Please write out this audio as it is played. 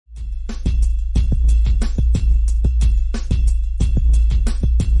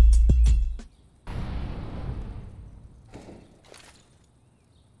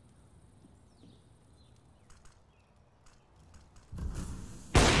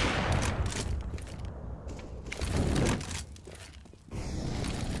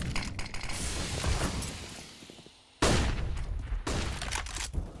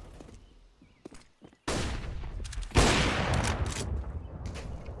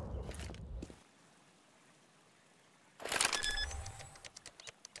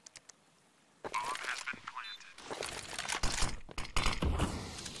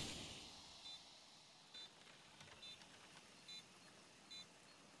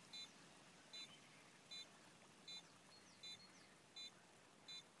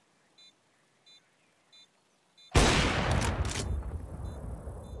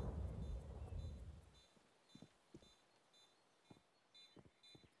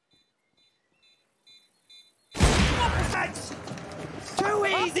Too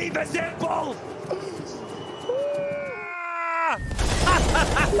easy for simple!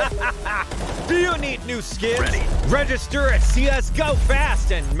 Do you need new skins? Ready. Register at CSGO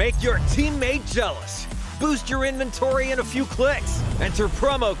fast and make your teammate jealous. Boost your inventory in a few clicks. Enter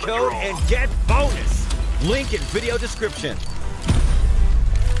promo code and get bonus. Link in video description.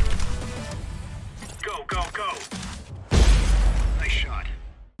 Go, go, go. Nice shot.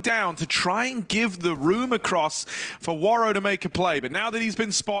 Down to try and give the room across for Warrow to make a play. But now that he's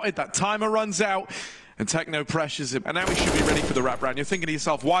been spotted, that timer runs out. And Techno pressures him, and now he should be ready for the wrap round. You're thinking to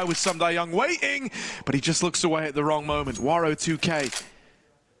yourself, why was Young waiting? But he just looks away at the wrong moment. Warrow 2K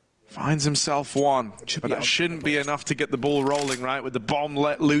finds himself one, but that shouldn't be enough to get the ball rolling, right? With the bomb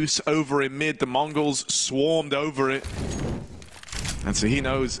let loose over in mid, the Mongols swarmed over it. And so he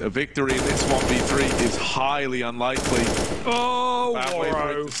knows a victory in this 1v3 is highly unlikely. Oh, bad way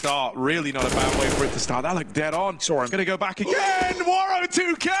for it to start. Really not a bad way for it to start. That looked dead on. Gonna go back again. Warrow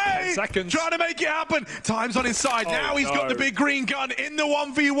 2K! Seconds. Trying to make it happen. Time's on his side. Now he's got the big green gun in the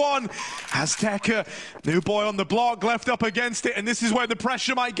 1v1. Azteca, new boy on the block, left up against it. And this is where the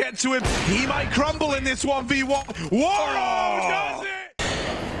pressure might get to him. He might crumble in this 1v1. Warrow does it!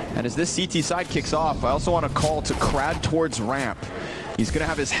 And as this CT side kicks off, I also want to call to Crad towards ramp. He's going to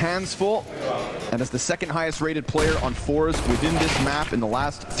have his hands full, and as the second highest rated player on fours within this map in the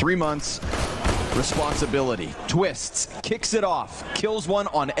last 3 months, responsibility. TWISTZZ kicks it off, kills one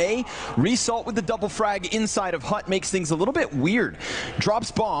on A, Result with the double frag inside of Hut makes things a little bit weird. Drops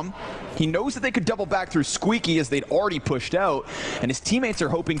bomb, he knows that they could double back through Squeaky as they'd already pushed out, and his teammates are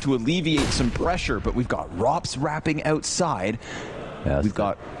hoping to alleviate some pressure, but we've got Rops wrapping outside. We've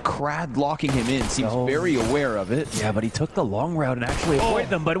got Crad locking him in, seems very aware of it. Yeah, but he took the long route and actually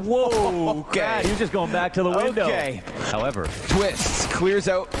avoided them, but whoa, Crad, he was just going back to the window. Okay. However, TWISTZZ clears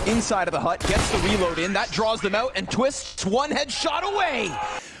out inside of the Hut, gets the reload in, that draws them out, and TWISTZZ one headshot away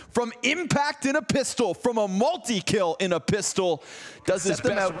from impact in a pistol, from a multi-kill in a pistol. Does his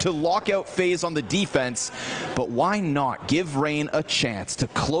best out to lock out FaZe on the defense, but why not give Rain a chance to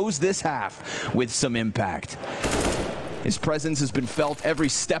close this half with some impact? His presence has been felt every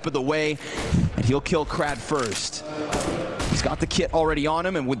step of the way, and he'll kill Crad first. He's got the kit already on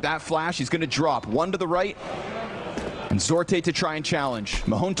him, and with that flash, he's going to drop. One to the right, and Zorte to try and challenge.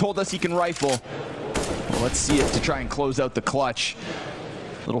 Mahone told us he can rifle. Well, let's see it to try and close out the clutch.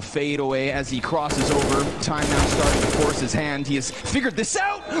 Little fade away as he crosses over. Time now starting to force his hand. He has figured this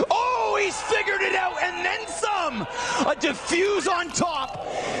out. Oh, he's figured it out, and then some! A defuse on top.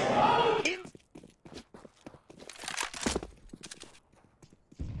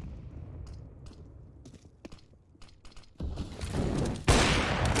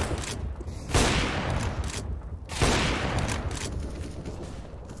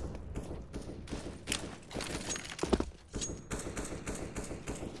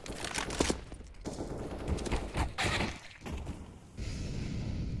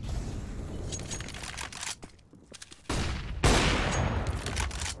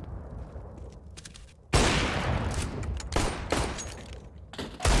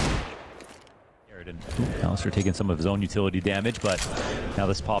 Alistair taking some of his own utility damage, but now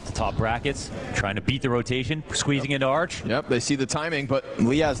this pop the top brackets, trying to beat the rotation, squeezing into Arch. Yep, they see the timing, but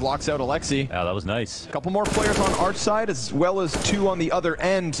Liaz locks out Alexi. Yeah, that was nice. A couple more players on Arch side, as well as two on the other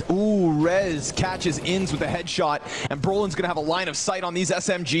end. Ooh, Rez catches ins with a headshot, and Brolin's gonna have a line of sight on these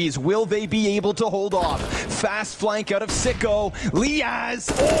SMGs. Will they be able to hold off? Fast flank out of Sicko. Liaz,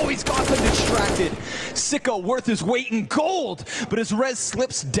 oh, he's got them distracted. Sicko worth his weight in gold, but as Rez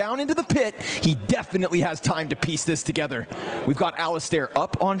slips down into the pit, he definitely has time to piece this together. We've got Alistair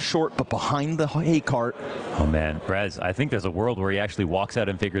up on short, but behind the hay cart. Oh man, Rez, I think there's a world where he actually walks out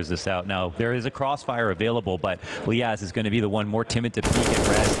and figures this out. Now, there is a crossfire available, but Liaz is going to be the one more timid to peek at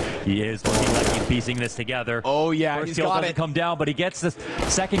Rez. He is looking like he's piecing this together. Oh yeah, First he's kill got doesn't it. come down, but he gets the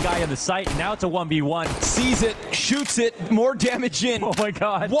second guy in the sight, and now it's a 1v1. Sees it, shoots it, more damage in. Oh my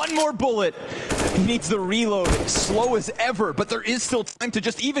god. One more bullet. He needs the reload, slow as ever, but there is still time to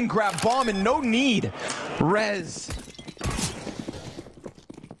just even grab bomb and no need. Rez.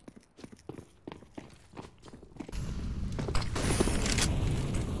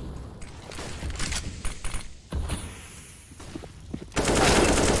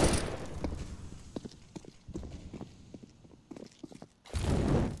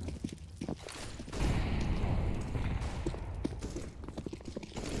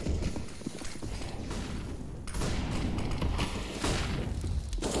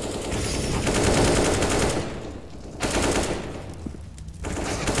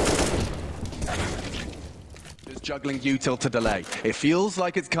 Juggling util to delay. It feels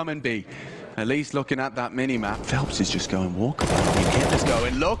like it's come and be. At least looking at that mini-map, Phelps is just going walkabout. I mean, Hitler's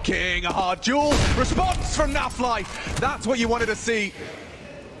going looking. A hard duel. Response from Naflife. That's what you wanted to see.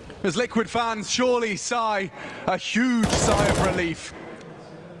 As Liquid fans surely sigh a huge sigh of relief.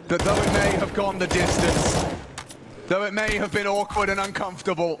 That though it may have gone the distance, though it may have been awkward and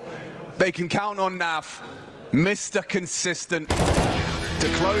uncomfortable, they can count on Naf, Mr. Consistent, to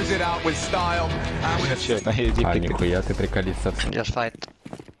close it out with style and with a... нихуя ты приколиста. Just fight.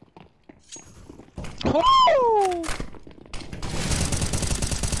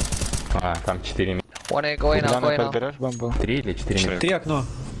 Там 4 минуты. One A, go in now, go in now. Подбираешь бомбу? 3 или 4 минуты? 3 окно.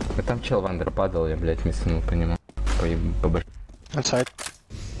 Да там чел вандер падал, я, блядь, миснул по нему. По башке. Outside.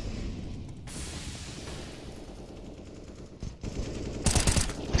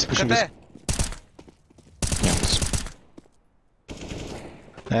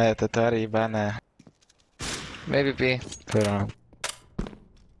 Это тварь ебаная. Maybe B. Да.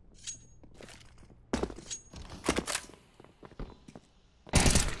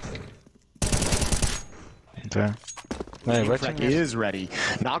 He is ready,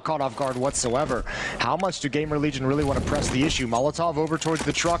 not caught off guard whatsoever. How much do Gamer Legion really want to press the issue? Molotov over towards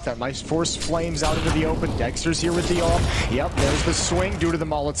the truck, that might force Flames out into the open. Dexter's here with the off. Yep, there's the swing due to the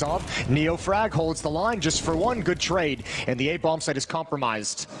Molotov. Neo Frag holds the line just for one good trade, and the A bomb site is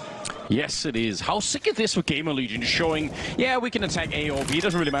compromised. Yes, it is. How sick is this for Gamer Legion? Showing, yeah, we can attack A or B. It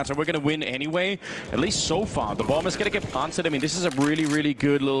doesn't really matter. We're going to win anyway. At least so far. The bomb is going to get planted. I mean, this is a really, really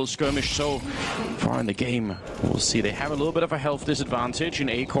good little skirmish so far in the game. We'll see. They have a little bit of a health disadvantage in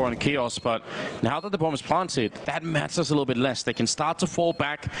A-Core and Chaos, but now that the bomb is planted, that matters a little bit less. They can start to fall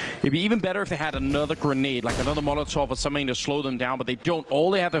back. It'd be even better if they had another grenade, like another Molotov or something to slow them down, but they don't. All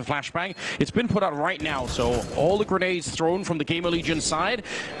they have is flashbang. It's been put out right now, so all the grenades thrown from the Gamer Legion side,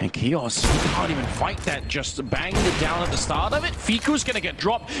 and Chaos, he can't even fight that, just banged it down at the start of it. Fiku's gonna get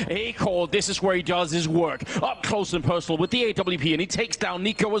dropped. A-Core, this is where he does his work. Up close and personal with the AWP, and he takes down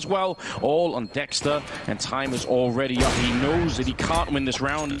Nico as well. All on Dexter, and time is already up. He knows that he can't win this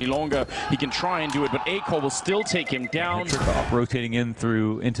round any longer. He can try and do it, but A-Core will still take him down. Rotating in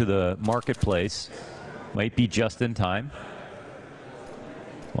through into the marketplace. Might be just in time.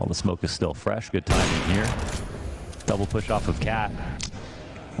 While the smoke is still fresh. Good timing here. Double push off of Cat.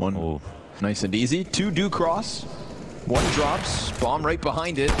 One. Oh. Nice and easy. 2 do cross. 1 drops. Bomb right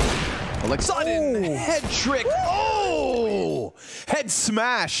behind it. Like sudden head trick. Oh! Head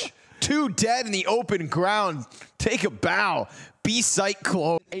smash. 2 dead in the open ground. Take a bow. B site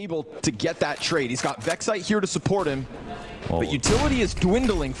close. Able to get that trade. He's got Vexite here to support him. But utility is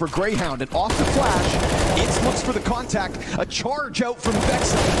dwindling for Greyhound, and off the flash, Ince looks for the contact. A charge out from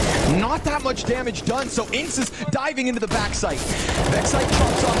Vexite. Not that much damage done, so Ince is diving into the backside. Vexite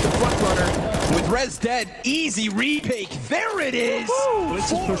chops off the front runner with Rez dead. Easy retake. There it is.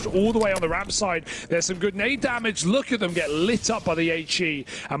 Blitz is pushed all the way on the ramp side. There's some good nade damage. Look at them get lit up by the HE.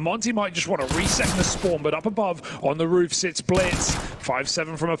 And Monty might just want to reset the spawn, but up above on the roof sits Blitz.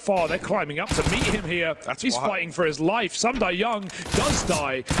 5-7 from afar. They're climbing up to meet him here. He's fighting for his life. Sundai Young does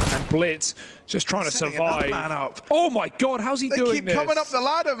die, and Blitz just trying to survive. Man up. Oh my God, how's he doing this? They keep coming up the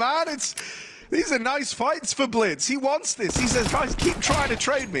ladder, man. These are nice fights for Blitz. He wants this. He says, guys, keep trying to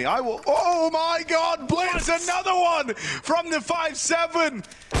trade me. I will. Oh my God, Blitz, another one from the 5-7.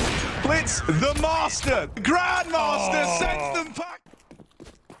 Blitz, the master, Grandmaster, sends them back.